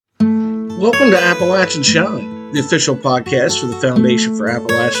Welcome to Appalachian Shine, the official podcast for the Foundation for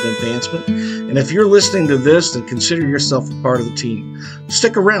Appalachian Advancement. And if you're listening to this, then consider yourself a part of the team.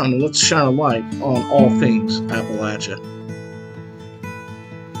 Stick around and let's shine a light on all things Appalachia.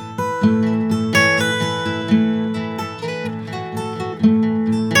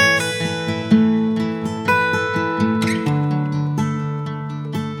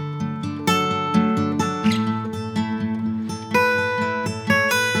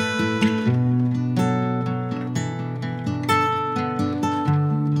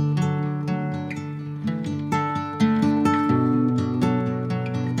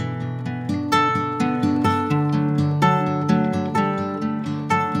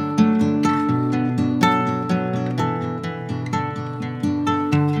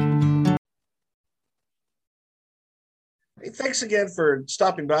 Thanks again for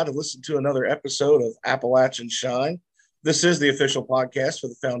stopping by to listen to another episode of Appalachian Shine. This is the official podcast for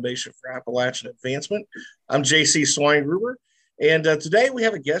the Foundation for Appalachian Advancement. I'm J.C. Swinegruber, and today we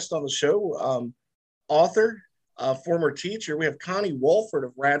have a guest on the show, author, former teacher. We have Connie Walford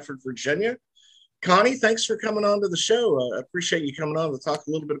of Radford, Virginia. Connie, thanks for coming on to the show. I appreciate you coming on to talk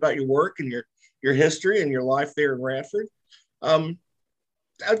a little bit about your work and your history and your life there in Radford. I'll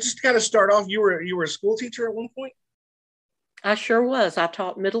just kind of start off. You were a school teacher at one point? I sure was. I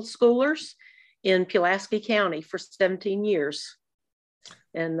taught middle schoolers in Pulaski County for 17 years.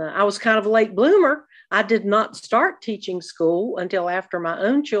 And I was kind of a late bloomer. I did not start teaching school until after my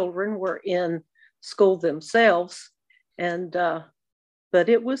own children were in school themselves. And, but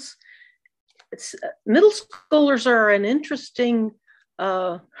middle schoolers are an interesting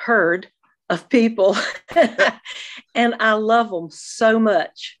herd of people. And I love them so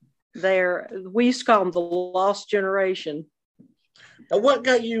much. We used to call them the lost generation. What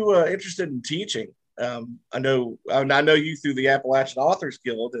got you interested in teaching? I know you through the Appalachian Authors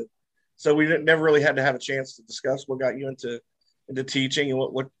Guild, so we never really had to have a chance to discuss what got you into teaching and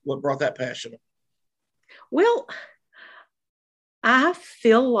what brought that passion. Well, I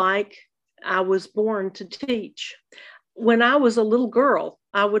feel like I was born to teach. When I was a little girl,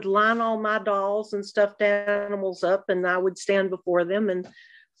 I would line all my dolls and stuffed animals up, and I would stand before them and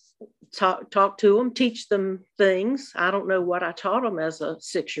talk to them, teach them things. I don't know what I taught them as a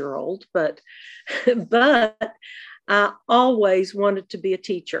 6-year-old, but I always wanted to be a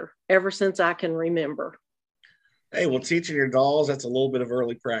teacher ever since I can remember. Hey, well, teaching your dolls, that's a little bit of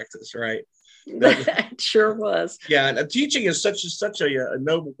early practice, right? That sure was. Yeah, and teaching is such a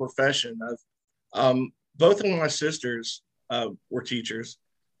noble profession. Both of my sisters were teachers.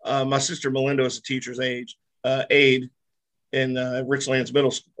 My sister Melinda was a teacher's aide in Richlands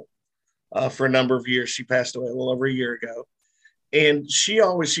Middle School. For a number of years. She passed away a little over a year ago. And she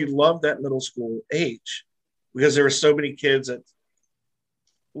loved that middle school age because there were so many kids that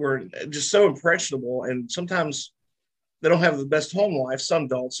were just so impressionable. And sometimes they don't have the best home life, some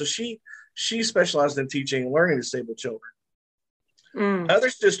don't. So she specialized in teaching learning disabled children. Other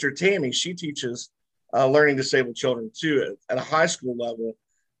sister, Tammy, she teaches learning disabled children too at a high school level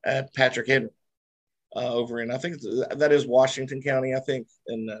at Patrick Henry over in, I think that is Washington County, I think,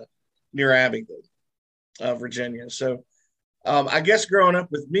 in near Abingdon, Virginia. So I guess growing up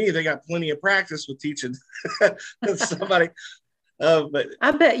with me, they got plenty of practice with teaching somebody. But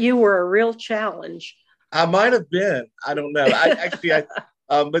I bet you were a real challenge. I might have been. I don't know.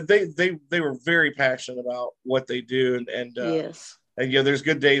 But they were very passionate about what they do, and yes. And there's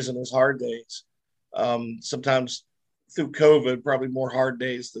good days and there's hard days. Sometimes through COVID, probably more hard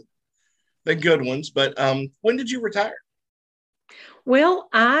days than good ones. But when did you retire? Well,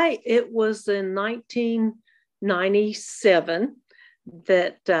 it was in 1997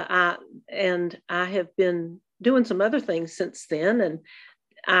 that I have been doing some other things since then. And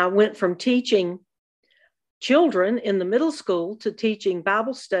I went from teaching children in the middle school to teaching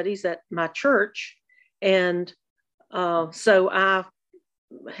Bible studies at my church. And so I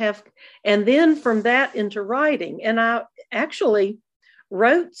have, and then from that into writing. And I actually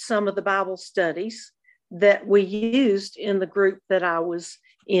wrote some of the Bible studies that we used in the group that I was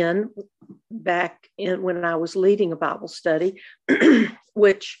in back in when I was leading a Bible study,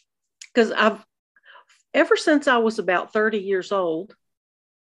 because ever since I was about 30 years old,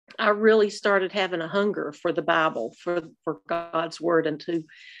 I really started having a hunger for the Bible, for God's word, and to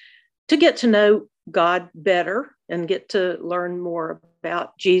get to know God better and get to learn more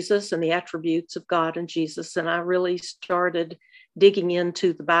about Jesus and the attributes of God and Jesus. And I really started digging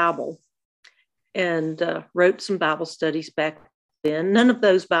into the Bible and wrote some Bible studies back then. None of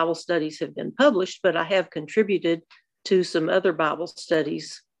those Bible studies have been published, but I have contributed to some other Bible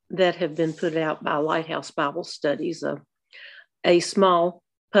studies that have been put out by Lighthouse Bible Studies, a small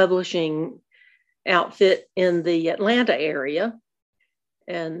publishing outfit in the Atlanta area.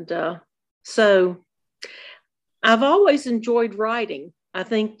 And so I've always enjoyed writing. I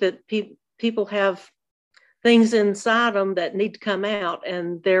think that people have things inside them that need to come out.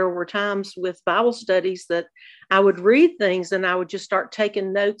 And there were times with Bible studies that I would read things and I would just start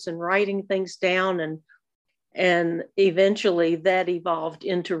taking notes and writing things down. And eventually that evolved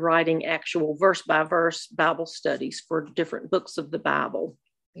into writing actual verse by verse Bible studies for different books of the Bible.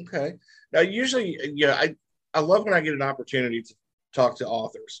 Okay. Now, usually, I love when I get an opportunity to talk to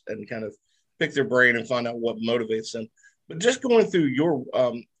authors and kind of pick their brain and find out what motivates them. But just going through your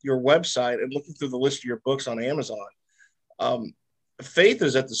website and looking through the list of your books on Amazon, faith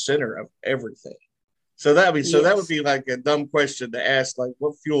is at the center of everything. So that would be like a dumb question to ask, like,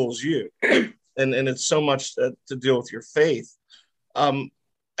 what fuels you? And it's so much to deal with your faith.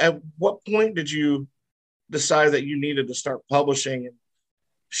 At what point did you decide that you needed to start publishing and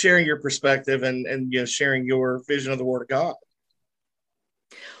sharing your perspective and sharing your vision of the Word of God?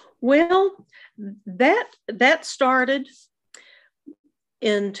 Well, that started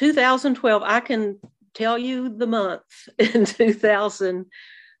in 2012. I can tell you the month in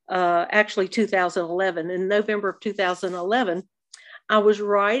 2011. In November of 2011, I was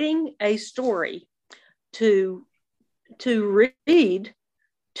writing a story to read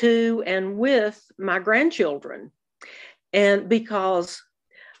to and with my grandchildren. And because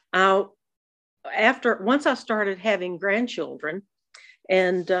once I started having grandchildren,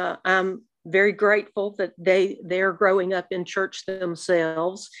 and I'm very grateful that they're growing up in church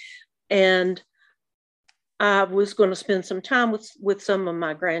themselves. And I was going to spend some time with some of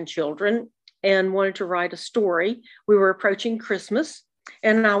my grandchildren and wanted to write a story. We were approaching Christmas,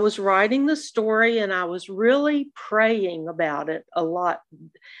 and I was writing the story, and I was really praying about it a lot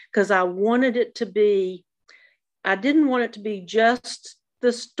because I didn't want it to be just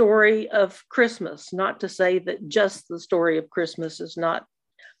the story of Christmas. Not to say that just the story of Christmas is not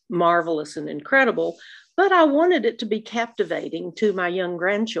marvelous and incredible, but I wanted it to be captivating to my young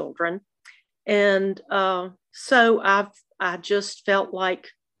grandchildren. And so I just felt like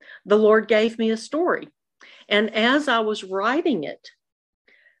the Lord gave me a story. And as I was writing it,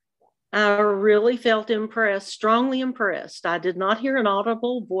 I really felt impressed, strongly impressed. I did not hear an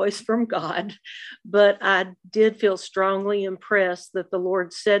audible voice from God, but I did feel strongly impressed that the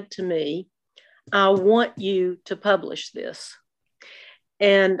Lord said to me, I want you to publish this.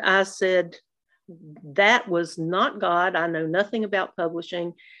 And I said, that was not God. I know nothing about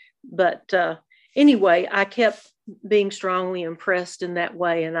publishing. But anyway, I kept being strongly impressed in that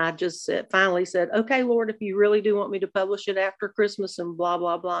way. And I just finally said, okay, Lord, if you really do want me to publish it after Christmas and blah,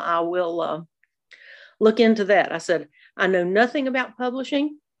 blah, blah, I will look into that. I said, I know nothing about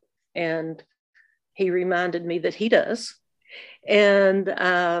publishing. And he reminded me that he does. And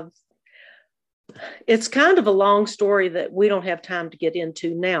it's kind of a long story that we don't have time to get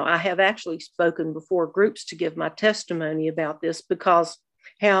into now. I have actually spoken before groups to give my testimony about this, because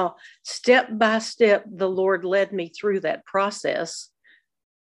how step by step the Lord led me through that process.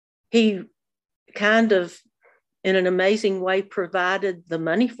 He kind of, in an amazing way, provided the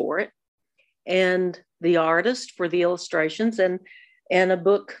money for it and the artist for the illustrations, and a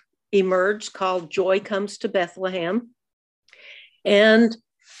book emerged called Joy Comes to Bethlehem. And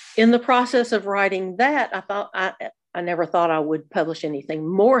in the process of writing that, I never thought I would publish anything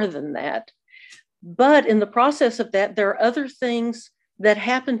more than that. But in the process of that, there are other things that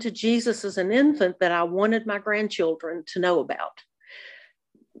happened to Jesus as an infant that I wanted my grandchildren to know about.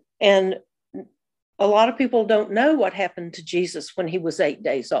 And a lot of people don't know what happened to Jesus when he was 8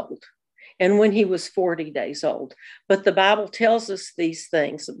 days old and when he was 40 days old. But the Bible tells us these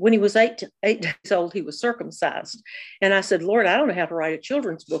things. When he was 8 days old, he was circumcised. And I said, Lord, I don't know how to write a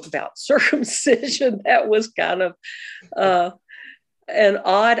children's book about circumcision. That was kind of an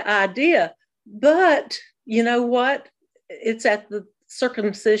odd idea. But you know what? It's at the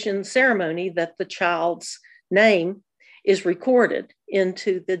circumcision ceremony that the child's name is recorded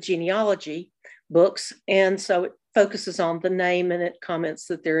into the genealogy books. And so it focuses on the name, and it comments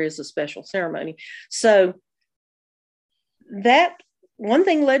that there is a special ceremony. So that one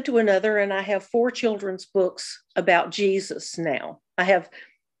thing led to another, and I have 4 children's books about Jesus now. I have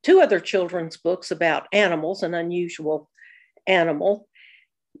 2 other children's books about animals, an unusual animal.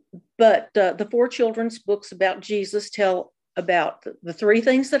 But the 4 children's books about Jesus tell about the 3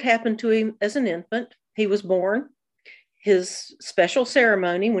 things that happened to him as an infant. He was born, his special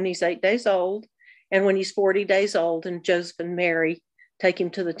ceremony when he's 8 days old, and when he's 40 days old, and Joseph and Mary take him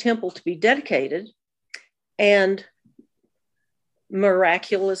to the temple to be dedicated. And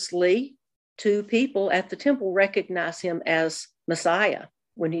miraculously, 2 people at the temple recognize him as Messiah.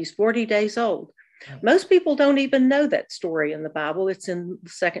 when he's 40 days old. Most people don't even know that story in the Bible. It's in the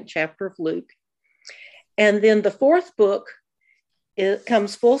 2nd chapter of Luke. And then the 4th book, it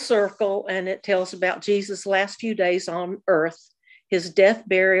comes full circle, and it tells about Jesus' last few days on earth, his death,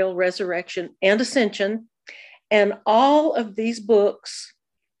 burial, resurrection, and ascension. And all of these books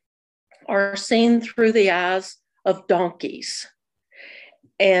are seen through the eyes of donkeys.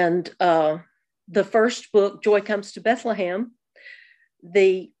 And the first book, Joy Comes to Bethlehem,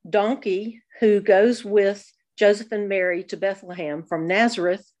 the donkey who goes with Joseph and Mary to Bethlehem from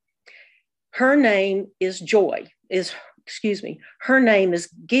Nazareth, her name is her name is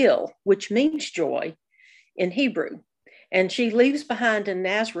Gil, which means joy in Hebrew. And she leaves behind in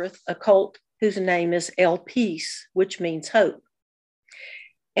Nazareth a colt whose name is El Peace, which means hope.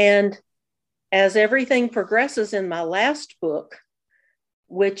 And as everything progresses in my last book,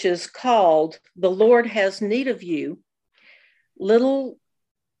 which is called The Lord Has Need of You, little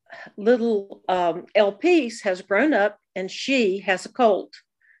El Peace has grown up, and she has a colt,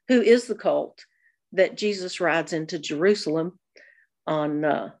 who is the colt that Jesus rides into Jerusalem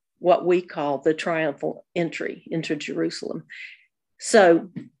on what we call the triumphal entry into Jerusalem. So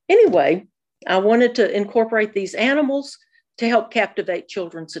anyway, I wanted to incorporate these animals to help captivate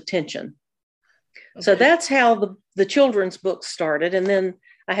children's attention. Okay. So that's how the children's books started. And then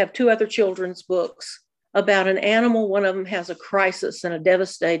I have 2 other children's books about an animal. One of them has a crisis and a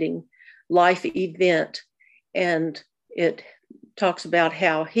devastating life event. And it talks about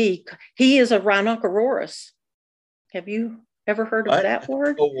how he is a rhinoceros. Have you ever heard of that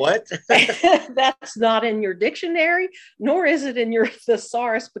word? What? That's not in your dictionary, nor is it in your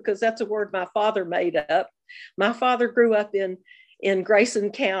thesaurus, because that's a word my father made up. My father grew up in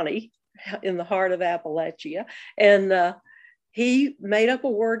Grayson County, in the heart of Appalachia, and he made up a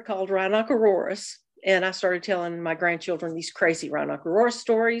word called rhinoceros. And I started telling my grandchildren these crazy rhinoceros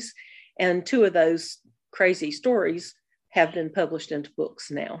stories, and 2 of those crazy stories have been published into books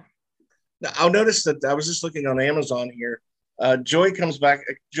now. Now, I'll notice that I was just looking on Amazon here. Joy Comes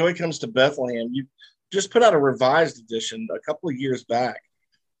to Bethlehem. You just put out a revised edition a couple of years back.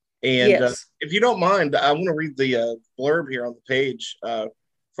 And yes. If you don't mind, I want to read the blurb here on the page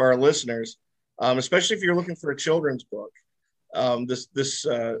for our listeners, especially if you're looking for a children's book. This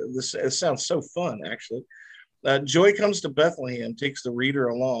it sounds so fun, actually. Joy Comes to Bethlehem takes the reader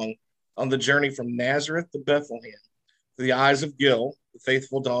along on the journey from Nazareth to Bethlehem through the eyes of Gil, the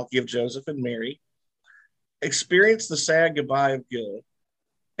faithful donkey of Joseph and Mary. Experience the sad goodbye of Gil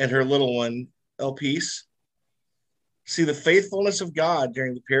and her little one, El Peace. See the faithfulness of God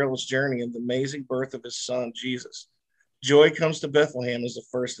during the perilous journey and the amazing birth of his son, Jesus. Joy Comes to Bethlehem is the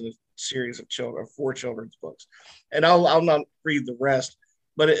first in a series of 4 children's books. And I'll not read the rest,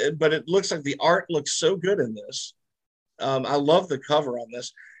 but it looks like the art looks so good in this. I love the cover on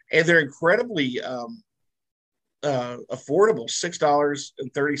this, and they're incredibly affordable,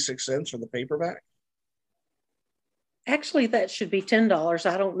 $6.36 for the paperback. Actually, that should be $10.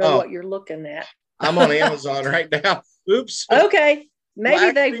 I don't know what you're looking at. I'm on Amazon right now. Oops. Okay.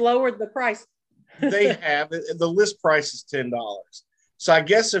 Maybe they've lowered the price. They have. The list price is $10. So I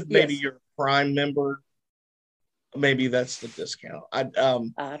guess if maybe you're a Prime member, maybe that's the discount. I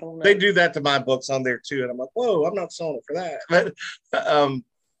don't know. They do that to my books on there too. And I'm like, whoa, I'm not selling it for that.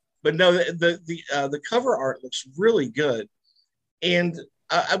 But no, the cover art looks really good. And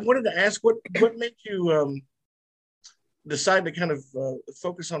I wanted to ask, what made you decide to kind of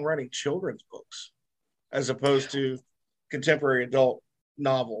focus on writing children's books as opposed to contemporary adult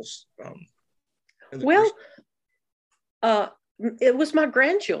novels? Well, it was my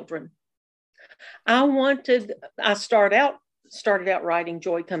grandchildren. I started out writing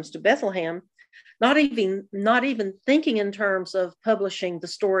Joy Comes to Bethlehem, not even thinking in terms of publishing the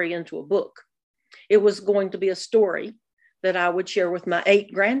story into a book. It was going to be a story that I would share with my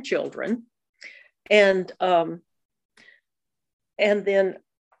 8 grandchildren. And then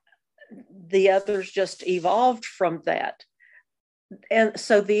the others just evolved from that. And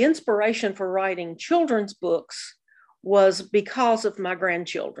so the inspiration for writing children's books was because of my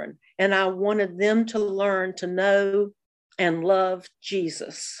grandchildren. And I wanted them to learn to know and love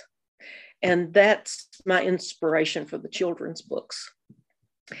Jesus. And that's my inspiration for the children's books.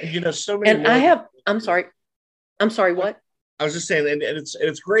 And so many. And I'm sorry, what? I was just saying, and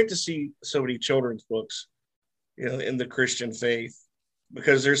it's great to see so many children's books, in the Christian faith,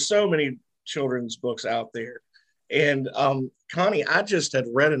 because there's so many children's books out there. And Connie, I just had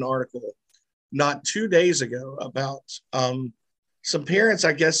read an article not 2 days ago about some parents,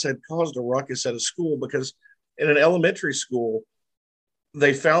 I guess, had caused a ruckus at a school because in an elementary school,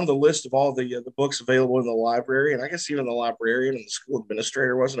 they found the list of all the books available in the library, and I guess even the librarian and the school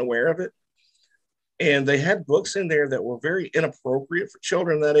administrator wasn't aware of it. And they had books in there that were very inappropriate for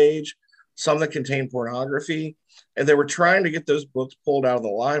children that age, some that contained pornography, and they were trying to get those books pulled out of the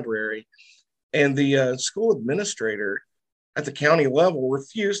library. And the school administrator at the county level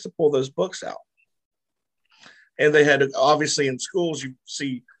refused to pull those books out. And they had, obviously, in schools, you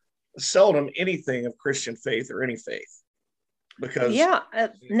see seldom anything of Christian faith or any faith. Because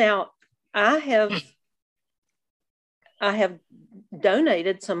now I have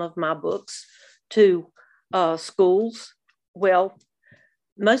donated some of my books to schools, well,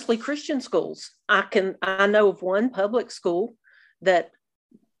 mostly Christian schools. I know of one public school that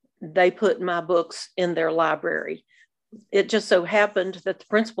they put my books in their library. It just so happened that the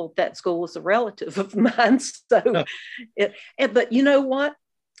principal of that school was a relative of mine. So, but you know what?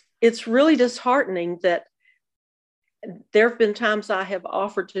 It's really disheartening that there have been times I have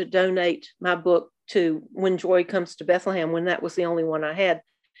offered to donate my book to When Joy Comes to Bethlehem, when that was the only one I had,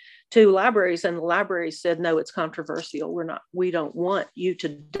 to libraries, and the library said, no, it's controversial. We don't want you to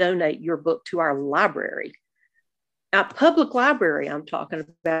donate your book to our library. A public library I'm talking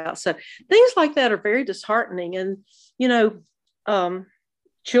about. So things like that are very disheartening. And, you know,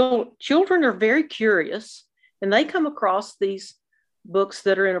 children are very curious, and they come across these books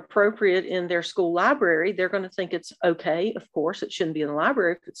that are inappropriate in their school library. They're going to think it's okay. Of course, it shouldn't be in the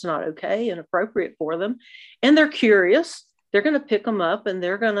library if it's not okay and appropriate for them. And they're curious. They're going to pick them up, and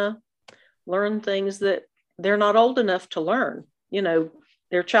they're going to learn things that they're not old enough to learn. You know,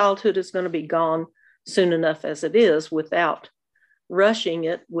 their childhood is going to be gone soon enough as it is, without rushing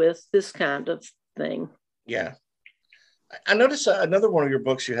it with this kind of thing. Yeah. I noticed another one of your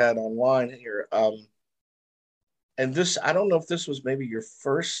books you had online here. And this, I don't know if this was maybe your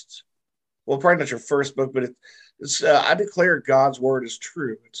first, well, probably not your first book, but it's I Declare God's Word is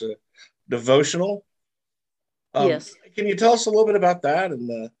True. It's a devotional. Yes. Can you tell us a little bit about that?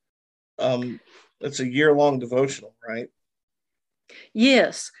 And it's a year-long devotional, right?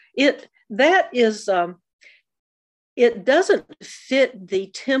 Yes. That is, it doesn't fit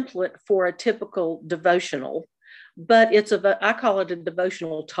the template for a typical devotional, but I call it a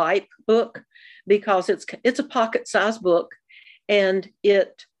devotional type book, because it's a pocket-sized book, and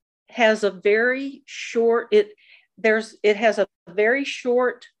it has a very short, it has a very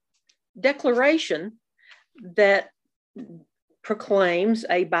short declaration that proclaims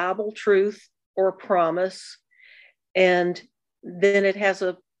a Bible truth or promise, and then it has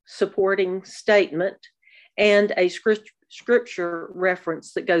a supporting statement and a scripture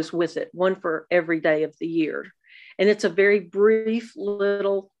reference that goes with it, one for every day of the year. And it's a very brief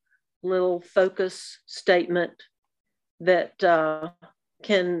little focus statement that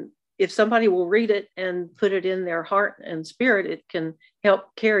can, if somebody will read it and put it in their heart and spirit, it can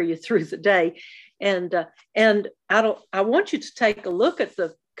help carry you through the day. And I want you to take a look at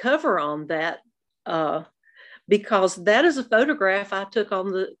the cover on that, because that is a photograph I took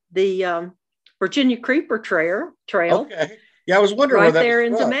on the Virginia Creeper Trail. Okay. Yeah, I was wondering right there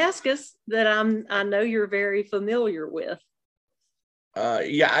in Damascus, that I know you're very familiar with.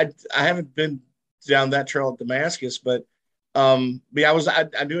 Yeah, I haven't been down that trail at Damascus, but I knew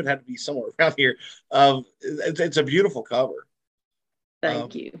it had to be somewhere around here. It's a beautiful cover.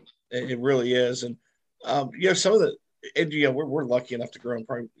 Thank you. It really is, and some of we're lucky enough to grow and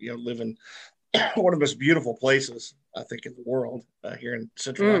probably live in one of the most beautiful places I think in the world, here in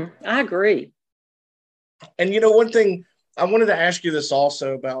Central. I agree. And one thing I wanted to ask you this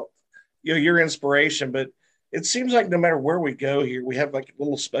also about your inspiration, but it seems like no matter where we go here, we have like a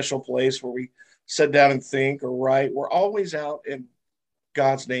little special place where we sit down and think or write. We're always out in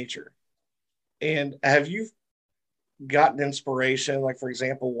God's nature. And have you gotten inspiration, like, for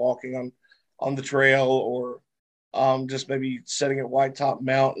example, walking on the trail, or just maybe sitting at White Top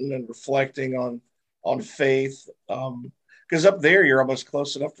Mountain and reflecting on faith? Because up there, you're almost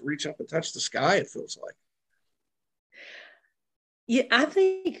close enough to reach up and touch the sky, it feels like. Yeah, I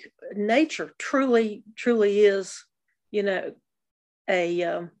think nature truly is,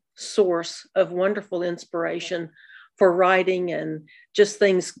 a source of wonderful inspiration for writing, and just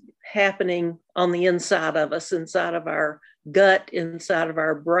things happening on the inside of us, inside of our gut, inside of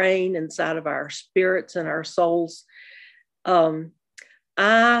our brain, inside of our spirits and our souls.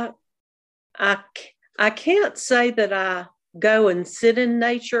 I can't say that I go and sit in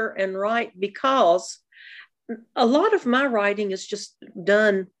nature and write, because a lot of my writing is just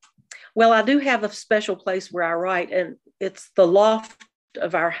done. Well, I do have a special place where I write, and it's the loft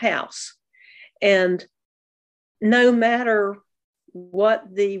of our house. And no matter what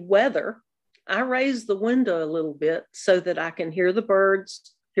the weather, I raise the window a little bit so that I can hear the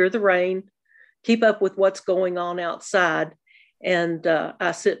birds, hear the rain, keep up with what's going on outside. And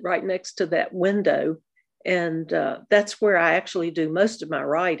I sit right next to that window. And that's where I actually do most of my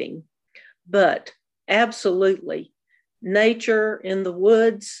writing. But absolutely, nature in the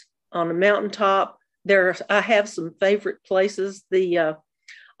woods, on a mountaintop. I have some favorite places.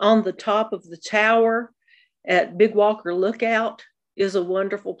 On the top of the tower at Big Walker Lookout is a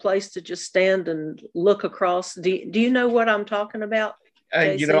wonderful place to just stand and look across. Do you know what I'm talking about,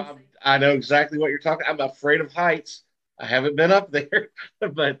 JC? I know exactly what you're talking. I'm afraid of heights. I haven't been up there,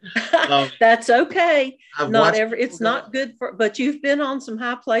 but that's okay. It's go. not good for, but you've been on some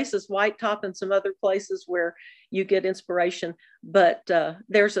high places, White Top and some other places where you get inspiration. But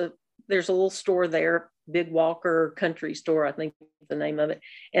there's a little store there, Big Walker Country Store, I think the name of it.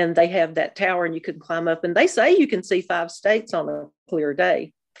 And they have that tower and you can climb up, and they say you can see 5 states on a clear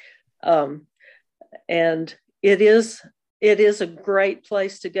day. And it is a great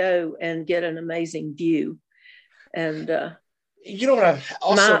place to go and get an amazing view. And what I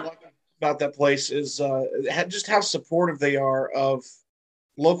also like about that place is just how supportive they are of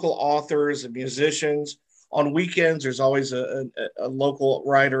local authors and musicians. On weekends, there's always a local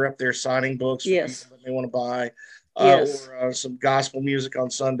writer up there signing books for yes. people that may want to buy, yes. or some gospel music on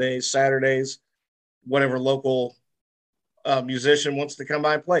Sundays, Saturdays, whatever local musician wants to come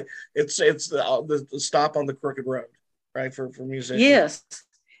by and play. It's the stop on the crooked road, right, for musicians. Yes,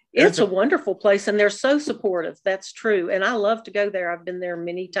 it's a wonderful place, and they're so supportive. That's true, and I love to go there. I've been there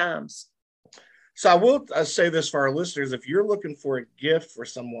many times. So I will say this for our listeners: if you're looking for a gift for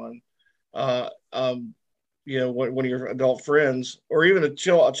someone, one of your adult friends, or even a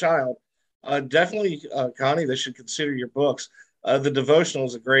child, definitely, Connie, they should consider your books. The devotional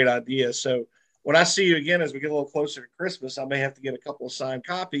is a great idea. So when I see you again, as we get a little closer to Christmas, I may have to get a couple of signed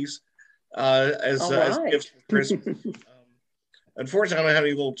copies as gifts for Christmas. Unfortunately, I don't have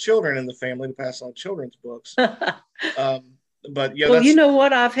any little children in the family to pass on children's books. But yeah, well, you know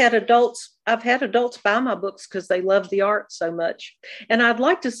what? I've had adults buy my books because they love the art so much. And I'd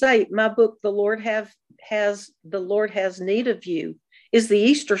like to say my book, The Lord Has Need of You, is the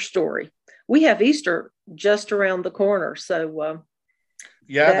Easter story. We have Easter just around the corner, so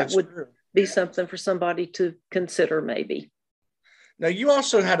that would true. Be something for somebody to consider, maybe. Now, you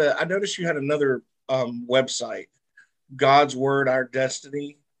also I noticed you had another website, God's Word, Our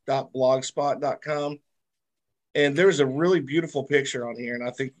Destiny.blogspot.com. And there's a really beautiful picture on here. And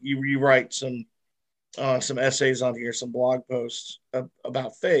I think you write some essays on here, some blog posts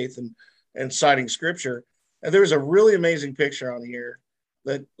about faith and citing scripture. And there's a really amazing picture on here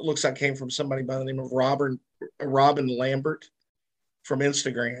that looks like came from somebody by the name of Robin Lambert from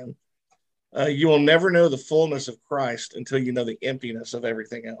Instagram. You will never know the fullness of Christ until you know the emptiness of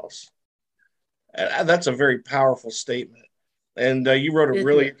everything else. And that's a very powerful statement. And you wrote a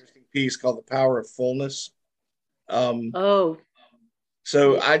really interesting piece called The Power of Fullness. So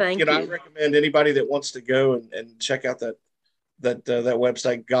I recommend anybody that wants to go and check out that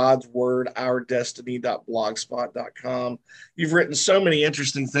website, God's Word, Our Destiny.blogspot.com. You've written so many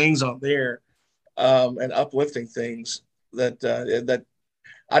interesting things on there, and uplifting things that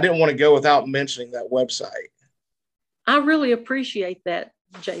I didn't want to go without mentioning that website. I really appreciate that,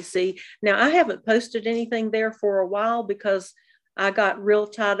 JC. Now, I haven't posted anything there for a while because I got real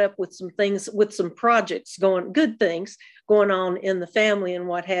tied up with some things, with some projects good things going on in the family and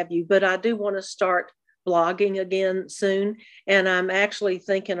what have you. But I do want to start blogging again soon. And I'm actually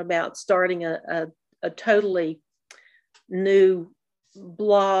thinking about starting a totally new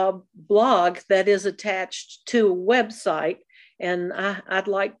blog that is attached to a website. And I'd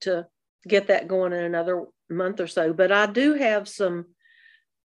like to get that going in another month or so. But I do have some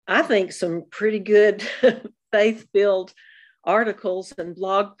pretty good faith-filled articles and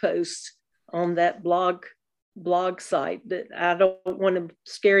blog posts on that blog site that I don't want to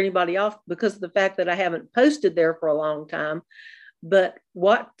scare anybody off because of the fact that I haven't posted there for a long time. But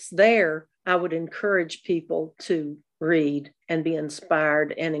what's there, I would encourage people to read and be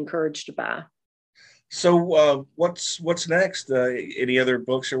inspired and encouraged by. So what's next? Any other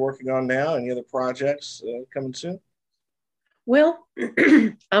books you're working on now? Any other projects coming soon? Well,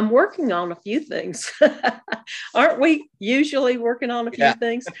 I'm working on a few things. Aren't we usually working on a few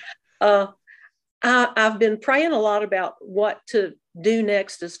things? I've been praying a lot about what to do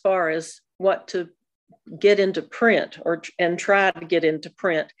next as far as what to get into print and try to get into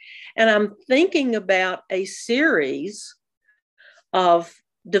print. And I'm thinking about a series of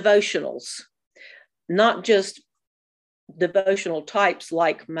devotionals, not just devotional types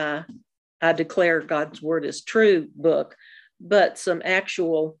like my I Declare God's Word is True book, but some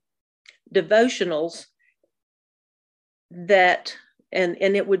actual devotionals that, and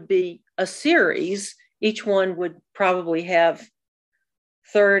it would be a series. Each one would probably have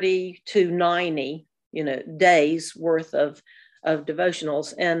 30 to 90, days worth of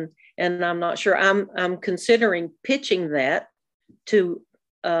devotionals. And I'm not sure, I'm considering pitching that to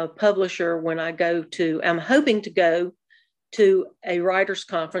a publisher when I'm hoping to go to a writers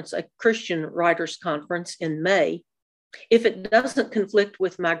conference, a Christian writers conference in May. If it doesn't conflict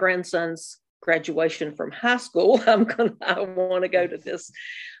with my grandson's graduation from high school, I want to go to this.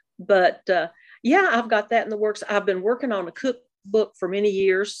 But yeah, I've got that in the works. I've been working on a cookbook for many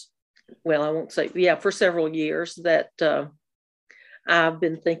years. Well, I won't say, for several years that I've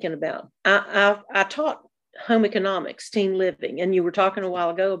been thinking about. I taught home economics, teen living, and you were talking a while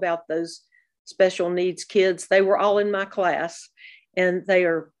ago about those special needs kids. They were all in my class, and they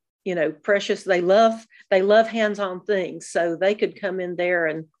are, precious. They love hands-on things, so they could come in there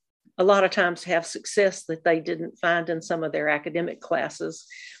and a lot of times have success that they didn't find in some of their academic classes.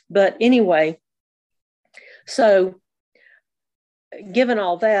 But anyway, so given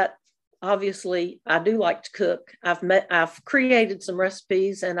all that, obviously I do like to cook. I've created some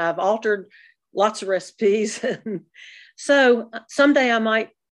recipes, and I've altered lots of recipes. So someday I might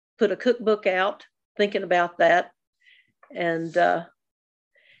put a cookbook out, thinking about that. And I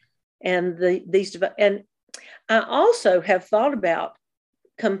also have thought about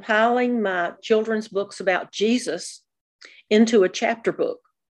compiling my children's books about Jesus into a chapter book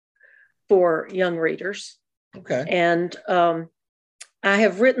for young readers. Okay. And I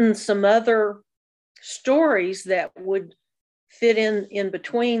have written some other stories that would fit in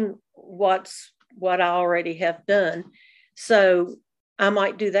between what I already have done. So I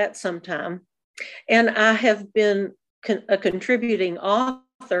might do that sometime. And I have been a contributing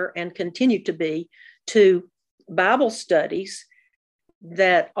author and continue to be to Bible studies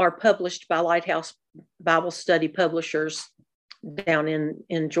that are published by Lighthouse Bible Study Publishers down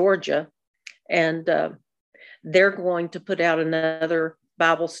in Georgia. And they're going to put out another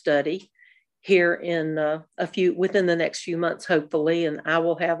Bible study here in within the next few months, hopefully, and I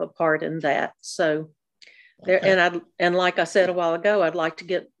will have a part in that. So there, and like I said a while ago, I'd like to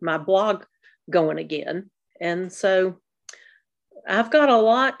get my blog going again. And so I've got a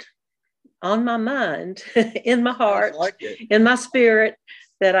lot on my mind, in my heart, in my spirit,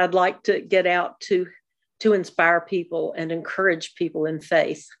 that I'd like to get out to inspire people and encourage people in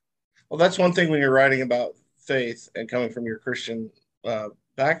faith. Well, that's one thing when you're writing about faith and coming from your Christian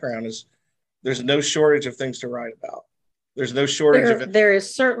background, is there's no shortage of things to write about. There's no shortage of it. There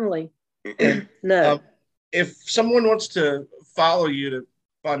is certainly no. If someone wants to follow you to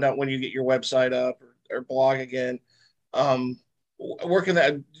find out when you get your website up or blog again,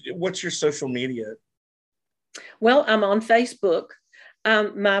 what's your social media? Well, I'm on Facebook.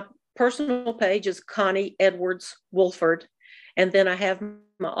 My personal page is Connie Edwards Woolford. And then I have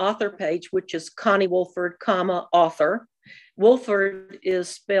my author page, which is Connie Woolford, author. Woolford is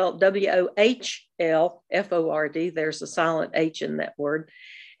spelled WOHLFORD. There's a silent H in that word.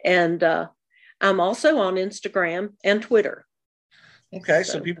 And I'm also on Instagram and Twitter. Okay,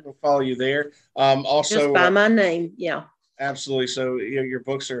 so people can follow you there. Also, just by my name, yeah. Absolutely. So your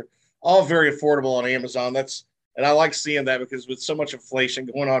books are all very affordable on Amazon. And I like seeing that, because with so much inflation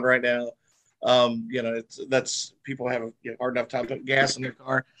going on right now, that's people have a hard enough time putting gas in their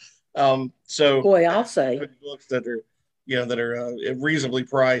car. So boy, I'll say books that are reasonably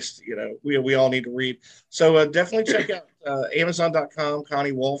priced. We all need to read. So definitely check out Amazon.com,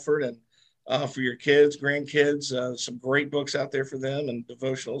 Connie Woolford, and for your kids, grandkids, some great books out there for them, and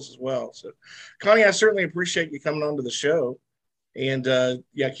devotionals as well. So, Connie, I certainly appreciate you coming on to the show, and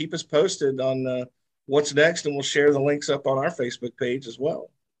keep us posted on what's next, and we'll share the links up on our Facebook page as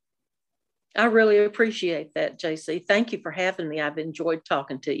well. I really appreciate that, JC. Thank you for having me. I've enjoyed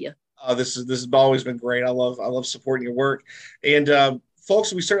talking to you. This has always been great. I love supporting your work, and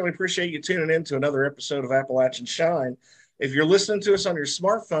folks, we certainly appreciate you tuning in to another episode of Appalachian Shine. If you're listening to us on your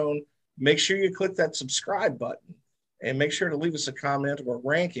smartphone, make sure you click that subscribe button, and make sure to leave us a comment or a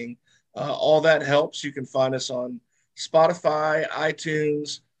ranking. All that helps. You can find us on Spotify,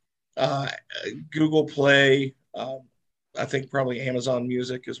 iTunes, Google Play, I think probably Amazon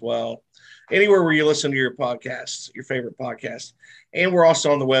Music as well. Anywhere where you listen to your podcasts, your favorite podcasts. And we're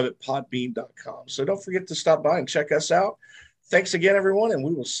also on the web at podbean.com. So don't forget to stop by and check us out. Thanks again, everyone, and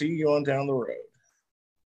we will see you on down the road.